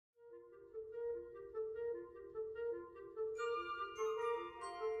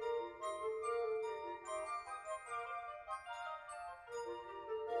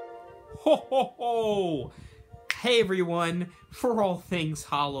Ho ho ho! Hey everyone, for all things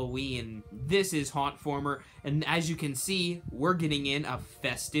Halloween, this is hauntformer, and as you can see, we're getting in a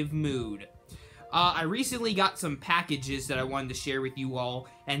festive mood. I recently got some packages that I wanted to share with you all,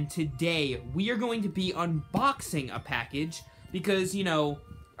 and today we are going to be unboxing a package because, you know,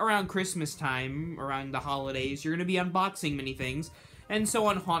 around Christmas time, around the holidays, you're going to be unboxing many things. And so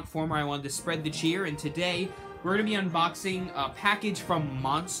on hauntformer, I wanted to spread the cheer, and today we're going to be unboxing a package from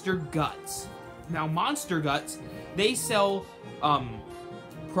Monster Guts. Now, Monster Guts, they sell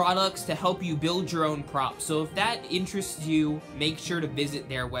products to help you build your own props. So if that interests you, make sure to visit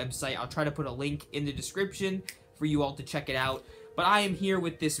their website. I'll try to put a link in the description for you all to check it out. But I am here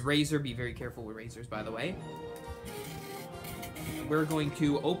with this razor. Be very careful with razors, by the way. We're going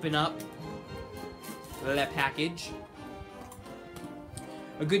to open up the package.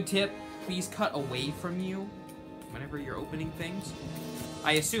 A good tip, please cut away from you whenever you're opening things.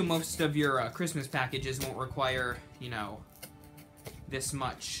 I assume most of your Christmas packages won't require, you know, this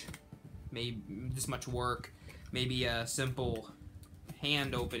much work. Maybe a simple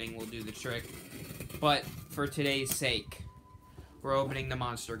hand opening will do the trick. But for today's sake, we're opening the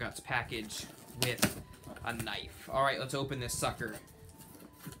Monster Guts package with a knife. Alright, let's open this sucker.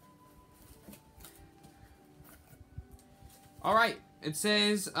 Alright, it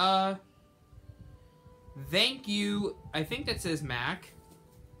says, thank you. I think that says Mac.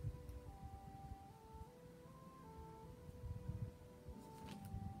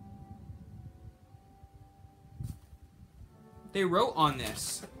 They wrote on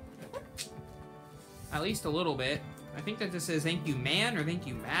this. At least a little bit. I think that this says thank you man or thank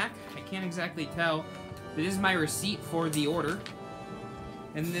you Mac. I can't exactly tell. This is my receipt for the order.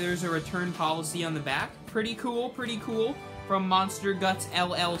 And there's a return policy on the back. Pretty cool, pretty cool. From Monster Guts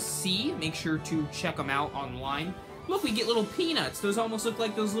LLC. Make sure to check them out online. Look, we get little peanuts. Those almost look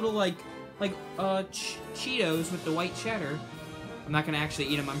like those little, Cheetos with the white cheddar. I'm not going to actually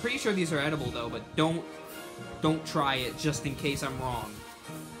eat them. I'm pretty sure these are edible, though, but don't try it just in case I'm wrong.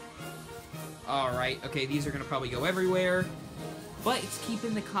 Alright, okay, these are going to probably go everywhere. But it's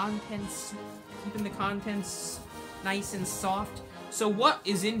keeping the contents nice and soft. So what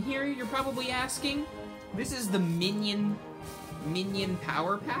is in here, you're probably asking? This is the Minion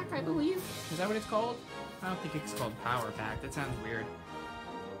Power Pack, I believe? Is that what it's called? I don't think it's called Power Pack. That sounds weird.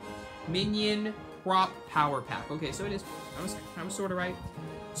 Minion Prop Power Pack. Okay, so it is. I was sort of right.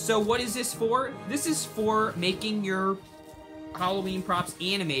 So what is this for? This is for making your Halloween props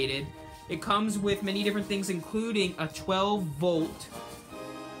animated. It comes with many different things, including a 12-volt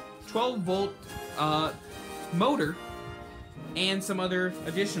motor and some other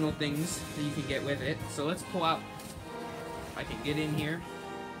additional things that you can get with it. So let's pull out, if I can get in here.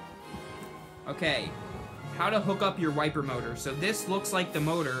 Okay, how to hook up your wiper motor. So this looks like the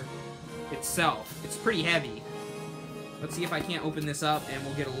motor itself. It's pretty heavy. Let's see if I can't open this up and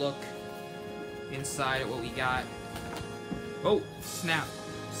we'll get a look inside at what we got. Oh, snap.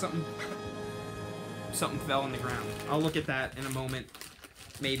 Something fell on the ground. I'll look at that in a moment,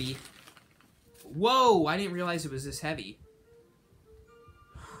 maybe. Whoa, I didn't realize it was this heavy.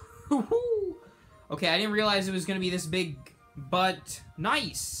 Okay, I didn't realize it was going to be this big, but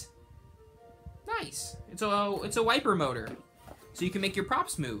nice. Nice. It's a wiper motor, so you can make your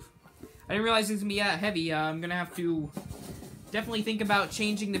props move. I didn't realize it was going to be that heavy. I'm going to have to definitely think about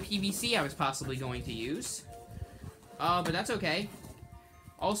changing the PVC I was possibly going to use. But that's okay.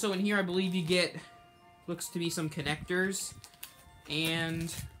 Also in here, I believe you get, looks to be some connectors.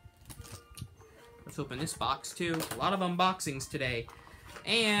 And let's open this box too. A lot of unboxings today.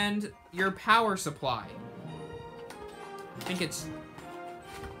 And your power supply. I think it's,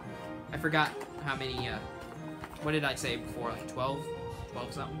 I forgot how many, what did I say before? Like 12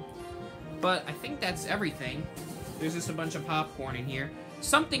 something? But I think that's everything. There's just a bunch of popcorn in here.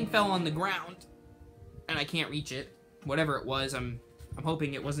 Something fell on the ground, and I can't reach it. Whatever it was, I'm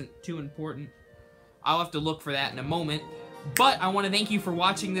hoping it wasn't too important. I'll have to look for that in a moment. But I want to thank you for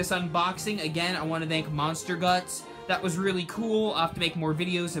watching this unboxing. Again, I want to thank Monster Guts. That was really cool. I'll have to make more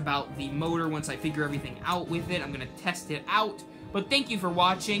videos about the motor once I figure everything out with it. I'm going to test it out. But thank you for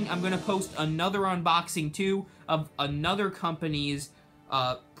watching. I'm going to post another unboxing, too, of another company's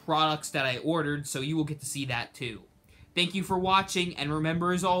products that I ordered, so you will get to see that, too. Thank you for watching, and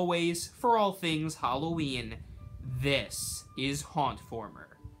remember, as always, for all things Halloween, this is hauntformer.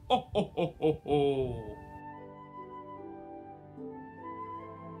 Oh, ho, ho, ho, ho.